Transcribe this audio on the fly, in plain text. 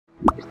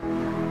Hello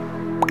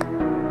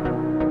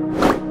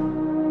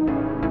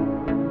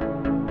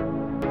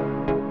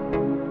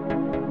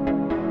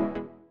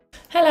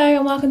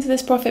and welcome to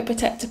this Profit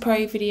Protector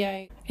Pro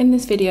video. In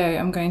this video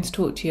I'm going to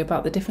talk to you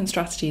about the different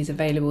strategies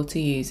available to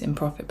use in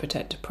Profit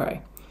Protector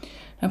Pro.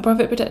 Now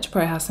Profit Protector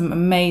Pro has some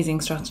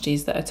amazing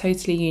strategies that are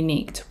totally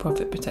unique to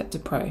Profit Protector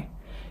Pro.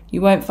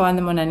 You won't find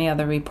them on any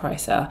other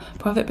repricer.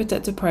 Profit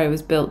Protector Pro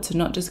was built to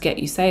not just get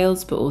you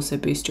sales but also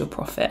boost your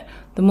profit.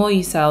 The more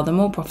you sell, the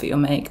more profit you'll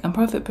make, and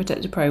Profit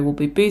Protector Pro will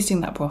be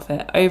boosting that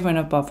profit over and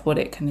above what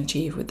it can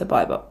achieve with the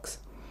buy box.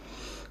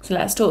 So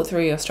let's talk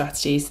through your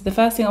strategies. So the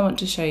first thing I want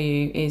to show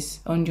you is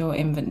on your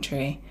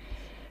inventory.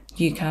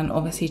 You can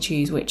obviously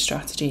choose which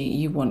strategy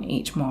you want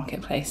each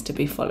marketplace to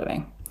be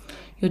following.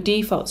 Your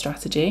default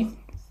strategy,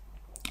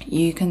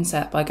 you can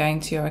set by going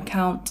to your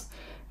account,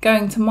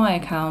 going to my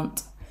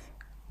account,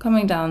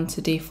 coming down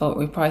to default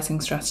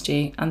repricing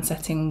strategy and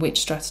setting which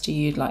strategy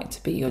you'd like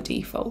to be your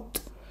default.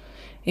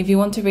 If you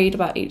want to read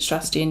about each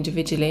strategy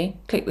individually,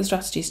 click the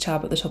strategies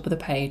tab at the top of the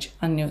page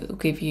and it will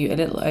give you a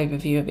little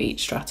overview of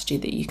each strategy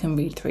that you can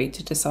read through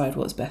to decide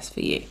what's best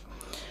for you.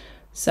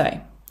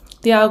 So,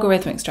 the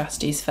algorithmic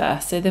strategies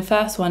first. So the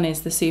first one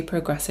is the super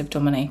aggressive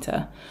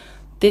dominator.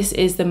 This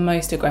is the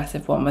most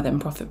aggressive one within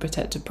Profit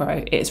Protector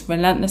Pro. It's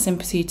relentless in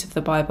pursuit of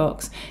the buy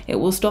box. It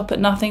will stop at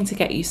nothing to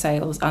get you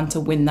sales and to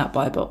win that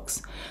buy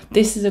box.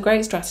 This is a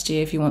great strategy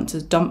if you want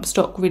to dump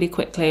stock really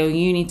quickly or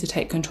you need to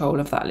take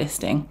control of that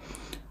listing.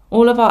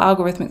 All of our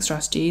algorithmic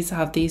strategies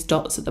have these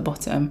dots at the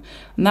bottom,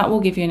 and that will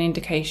give you an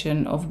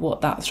indication of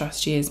what that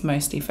strategy is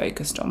mostly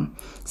focused on.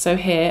 So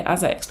here,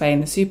 as I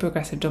explained, the super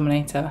aggressive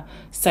dominator,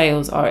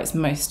 sales are its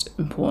most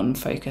important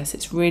focus.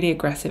 It's really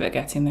aggressive at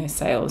getting those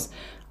sales,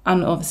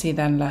 and obviously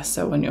then less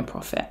so on your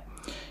profit.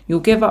 You'll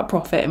give up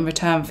profit in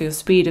return for your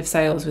speed of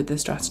sales with this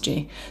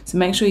strategy. So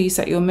make sure you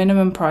set your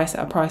minimum price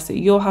at a price that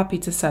you're happy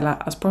to sell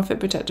at, as Profit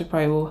Protector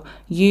Pro will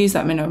use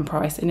that minimum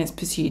price in its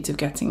pursuit of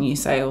getting you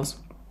sales.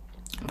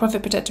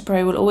 Profit Protector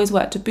Pro will always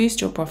work to boost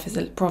your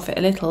profit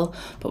a little,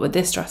 but with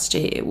this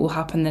strategy it will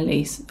happen the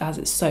least as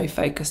it's so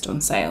focused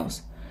on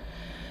sales.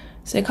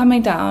 So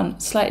coming down,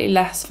 slightly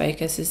less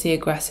focus is the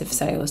aggressive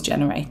sales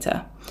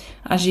generator.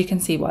 As you can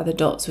see by the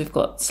dots, we've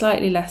got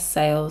slightly less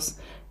sales,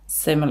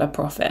 similar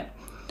profit,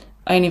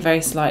 only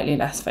very slightly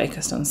less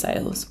focused on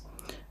sales.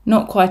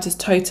 Not quite as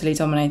totally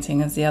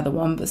dominating as the other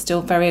one, but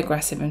still very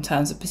aggressive in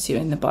terms of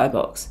pursuing the buy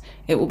box.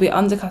 It will be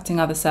undercutting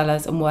other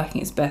sellers and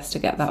working its best to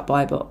get that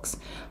buy box.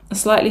 A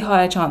slightly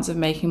higher chance of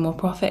making more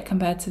profit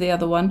compared to the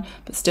other one,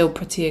 but still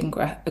pretty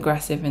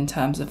aggressive in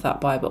terms of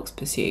that buy box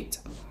pursuit.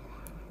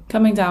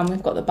 Coming down,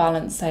 we've got the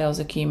balanced sales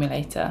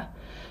accumulator.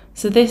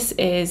 So this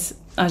is,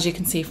 as you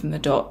can see from the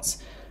dots,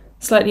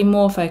 slightly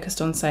more focused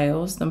on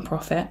sales than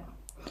profit,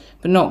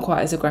 but not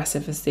quite as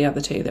aggressive as the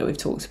other two that we've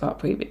talked about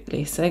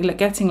previously. So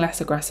getting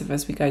less aggressive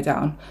as we go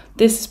down.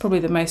 This is probably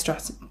the most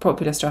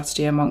popular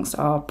strategy amongst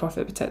our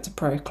Profit Protector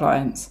Pro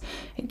clients.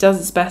 It does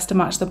its best to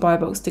match the buy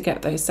box to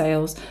get those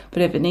sales,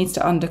 but if it needs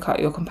to undercut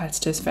your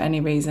competitors for any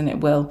reason,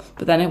 it will,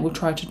 but then it will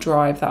try to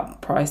drive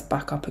that price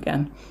back up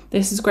again.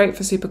 This is great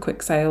for super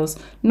quick sales,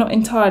 not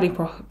entirely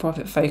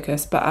profit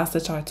focused, but as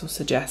the title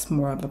suggests,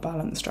 more of a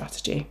balanced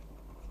strategy.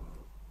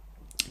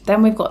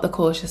 Then we've got the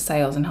cautious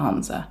sales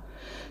enhancer.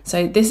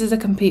 So this is a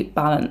complete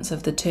balance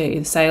of the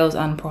two, sales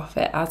and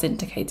profit, as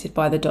indicated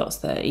by the dots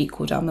that are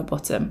equal down the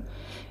bottom.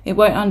 It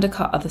won't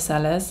undercut other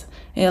sellers.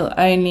 It'll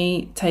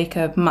only take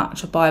a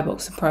match or buy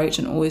box approach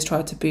and always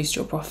try to boost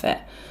your profit.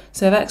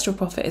 So if extra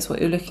profit is what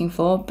you're looking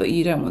for, but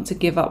you don't want to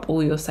give up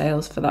all your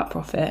sales for that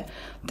profit,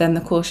 then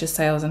the cautious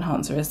sales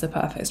enhancer is the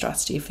perfect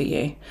strategy for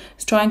you.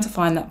 It's trying to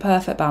find that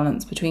perfect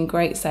balance between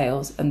great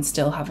sales and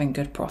still having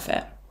good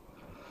profit.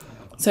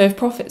 So if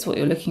profit's what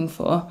you're looking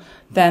for,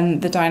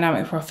 then the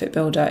dynamic profit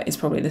builder is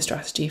probably the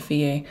strategy for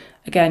you.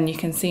 Again, you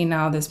can see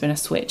now there's been a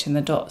switch in the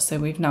dots, so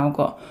we've now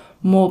got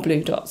more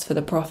blue dots for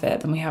the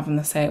profit than we have in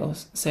the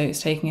sales. So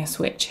it's taking a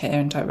switch here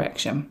in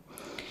direction.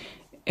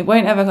 It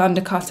won't ever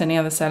undercut any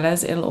other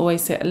sellers. It'll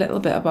always sit a little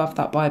bit above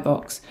that buy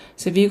box.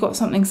 So if you've got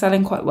something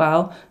selling quite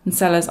well and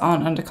sellers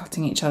aren't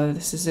undercutting each other,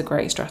 this is a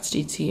great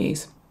strategy to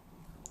use.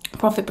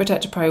 Profit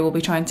Protector Pro will be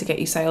trying to get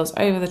you sales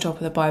over the top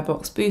of the buy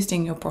box,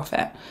 boosting your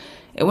profit.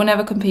 It will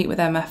never compete with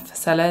MF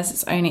sellers.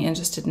 It's only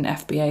interested in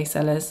FBA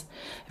sellers.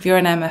 If you're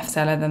an MF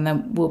seller, then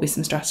there will be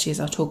some strategies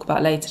I'll talk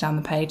about later down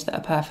the page that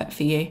are perfect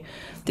for you.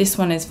 This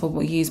one is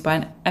for used by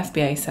an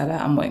FBA seller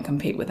and won't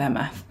compete with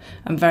MF,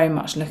 and very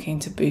much looking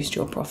to boost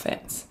your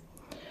profits.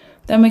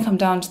 Then we come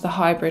down to the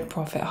hybrid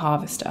profit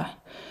harvester.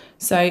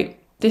 So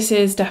this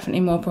is definitely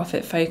more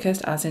profit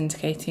focused, as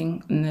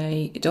indicating in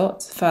the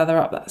dots further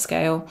up that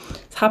scale.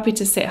 It's happy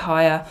to sit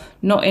higher,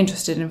 not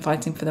interested in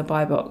fighting for the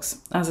buy box.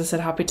 As I said,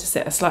 happy to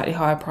sit a slightly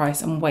higher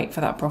price and wait for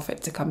that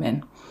profit to come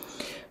in.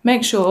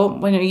 Make sure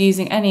when you're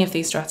using any of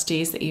these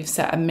strategies that you've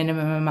set a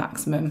minimum and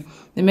maximum.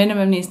 The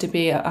minimum needs to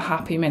be a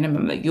happy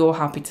minimum that you're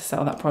happy to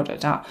sell that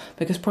product at,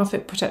 because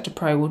Profit Protector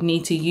Pro will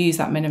need to use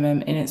that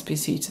minimum in its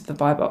pursuit of the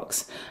buy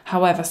box,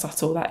 however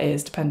subtle that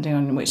is, depending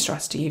on which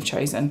strategy you've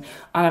chosen,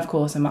 and of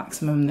course a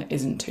maximum that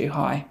isn't too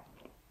high.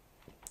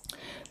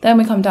 Then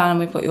we come down and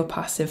we've got your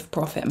passive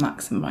profit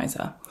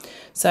maximizer.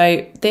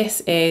 So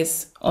this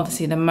is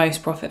obviously the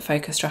most profit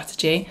focused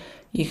strategy.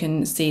 You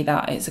can see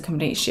that it's a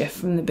complete shift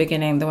from the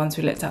beginning. The ones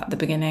we looked at the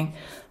beginning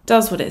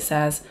does what it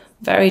says,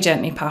 very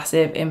gently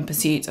passive in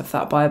pursuit of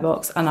that buy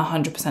box and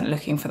 100%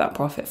 looking for that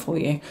profit for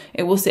you.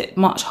 It will sit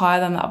much higher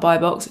than that buy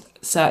box,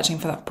 searching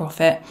for that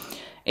profit.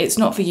 It's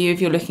not for you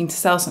if you're looking to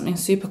sell something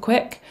super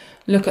quick.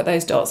 Look at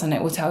those dots and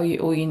it will tell you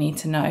all you need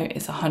to know.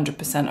 It's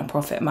 100% a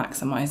profit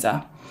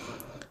maximizer.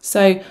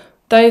 So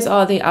those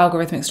are the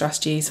algorithmic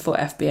strategies for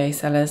FBA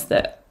sellers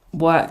that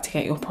work to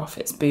get your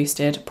profits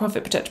boosted.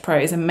 Profit Protector Pro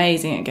is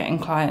amazing at getting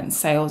clients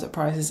sales at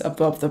prices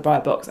above the buy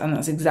box, and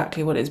that's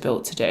exactly what it's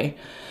built to do.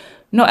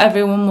 Not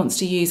everyone wants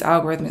to use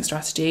algorithmic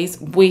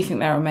strategies. We think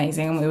they're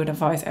amazing and we would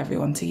advise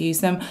everyone to use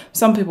them.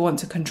 Some people want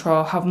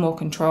to have more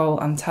control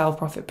and tell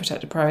Profit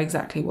Protector Pro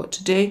exactly what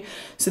to do.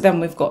 So then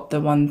we've got the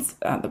ones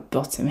at the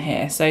bottom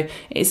here. So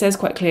it says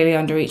quite clearly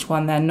under each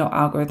one, they're not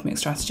algorithmic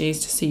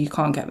strategies, just so you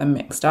can't get them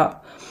mixed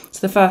up.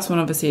 So the first one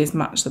obviously is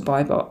match the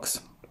buy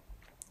box.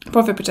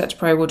 Profit Protector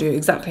Pro will do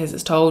exactly as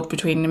it's told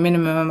between the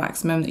minimum and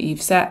maximum that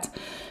you've set,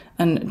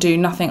 and do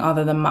nothing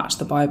other than match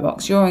the buy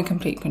box. You're in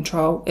complete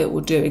control. It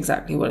will do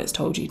exactly what it's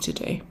told you to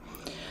do.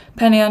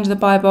 Penny under the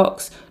buy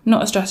box,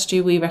 not a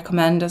strategy we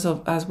recommend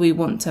as we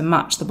want to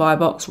match the buy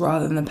box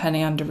rather than the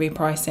penny under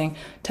repricing.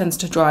 Tends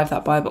to drive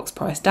that buy box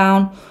price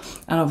down.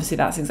 And obviously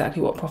that's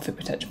exactly what Profit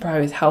Protector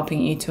Pro is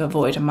helping you to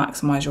avoid and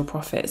maximise your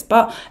profits.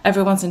 But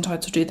everyone's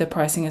entitled to do their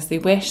pricing as they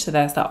wish, so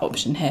there's that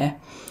option here.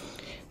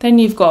 Then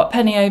you've got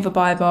penny over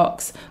buy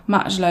box,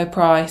 match low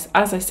price.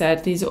 As I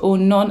said, these are all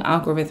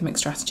non-algorithmic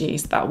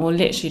strategies that will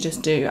literally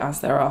just do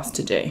as they're asked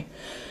to do.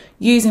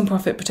 Using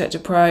Profit Protector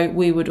Pro,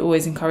 we would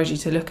always encourage you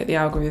to look at the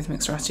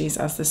algorithmic strategies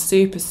as they're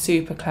super,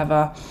 super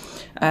clever.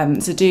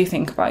 So do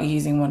think about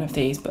using one of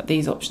these, but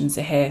these options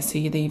are here. So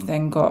you've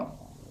then got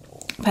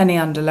penny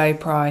under low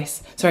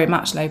price,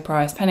 match low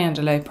price, penny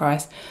under low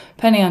price,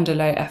 penny under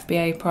low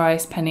FBA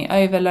price, penny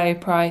over low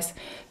price,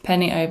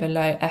 penny over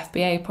low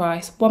FBA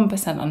price,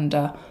 1%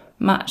 under,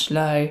 match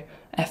low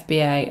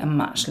FBA and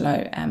match low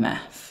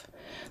MF.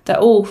 They're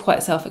all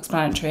quite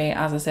self-explanatory,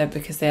 as I said,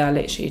 because they are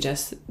literally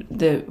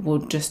will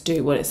just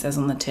do what it says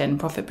on the tin.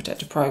 Profit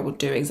Protector Pro will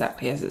do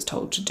exactly as it's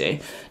told to do.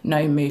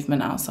 No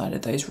movement outside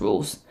of those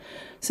rules.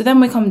 So then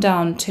we come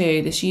down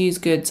to this use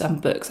goods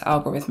and books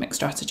algorithmic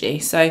strategy.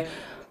 So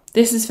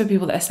this is for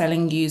people that are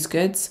selling used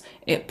goods.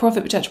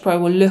 Profit Protector Pro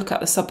will look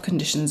at the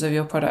sub-conditions of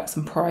your products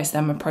and price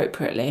them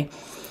appropriately.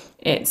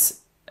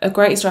 It's a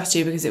great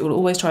strategy because it will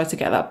always try to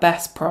get that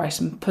best price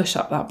and push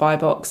up that buy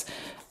box.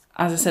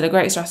 As I said, a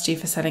great strategy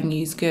for selling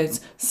used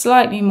goods,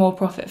 slightly more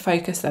profit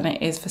focused than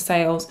it is for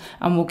sales,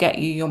 and will get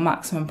you your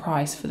maximum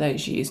price for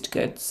those used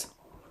goods.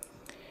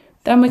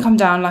 Then we come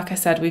down, like I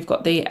said, we've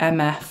got the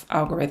MF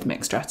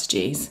algorithmic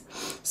strategies.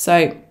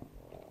 So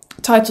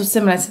titled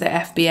similar to the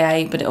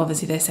FBA, but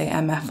obviously they say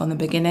MF on the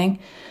beginning.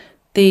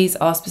 These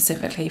are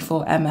specifically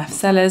for MF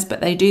sellers,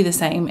 but they do the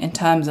same in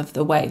terms of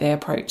the way they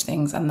approach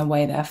things and the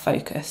way they're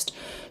focused.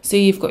 So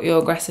you've got your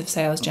aggressive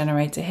sales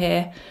generator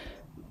here,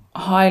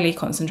 highly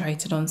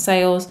concentrated on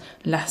sales,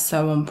 less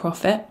so on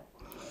profit,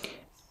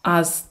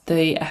 as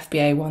the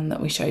FBA one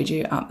that we showed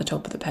you at the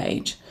top of the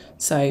page.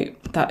 So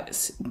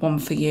that's one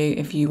for you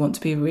if you want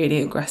to be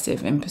really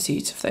aggressive in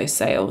pursuit of those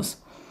sales.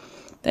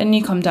 Then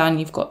you come down,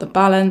 you've got the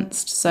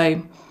balanced.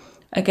 So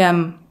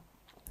again,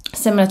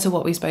 similar to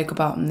what we spoke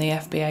about in the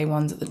FBA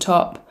ones at the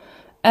top,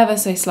 ever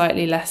so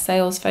slightly less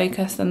sales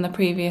focused than the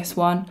previous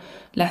one,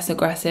 less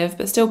aggressive,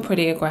 but still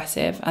pretty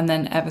aggressive, and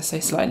then ever so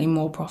slightly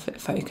more profit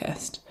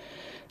focused.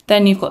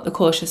 Then you've got the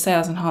cautious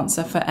sales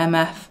enhancer for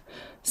MF,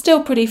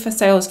 still pretty for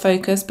sales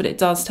focused, but it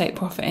does take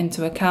profit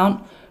into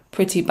account,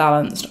 pretty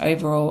balanced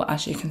overall,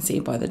 as you can see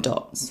by the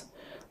dots.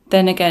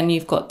 Then again,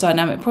 you've got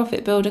dynamic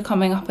profit builder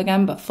coming up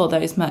again, but for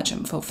those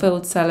merchant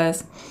fulfilled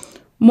sellers,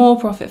 more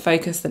profit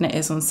focused than it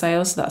is on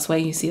sales. So that's where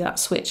you see that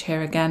switch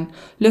here again,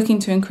 looking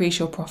to increase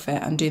your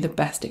profit and do the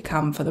best it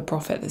can for the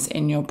profit that's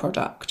in your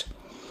product.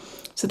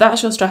 So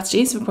that's your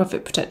strategies for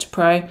Profit Protector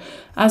Pro.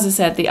 As I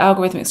said, the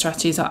algorithmic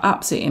strategies are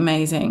absolutely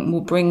amazing,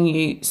 will bring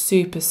you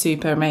super,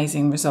 super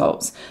amazing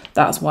results.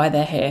 That's why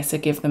they're here, so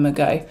give them a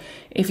go.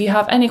 If you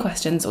have any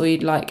questions or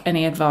you'd like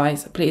any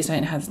advice, please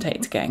don't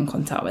hesitate to get in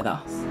contact with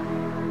us.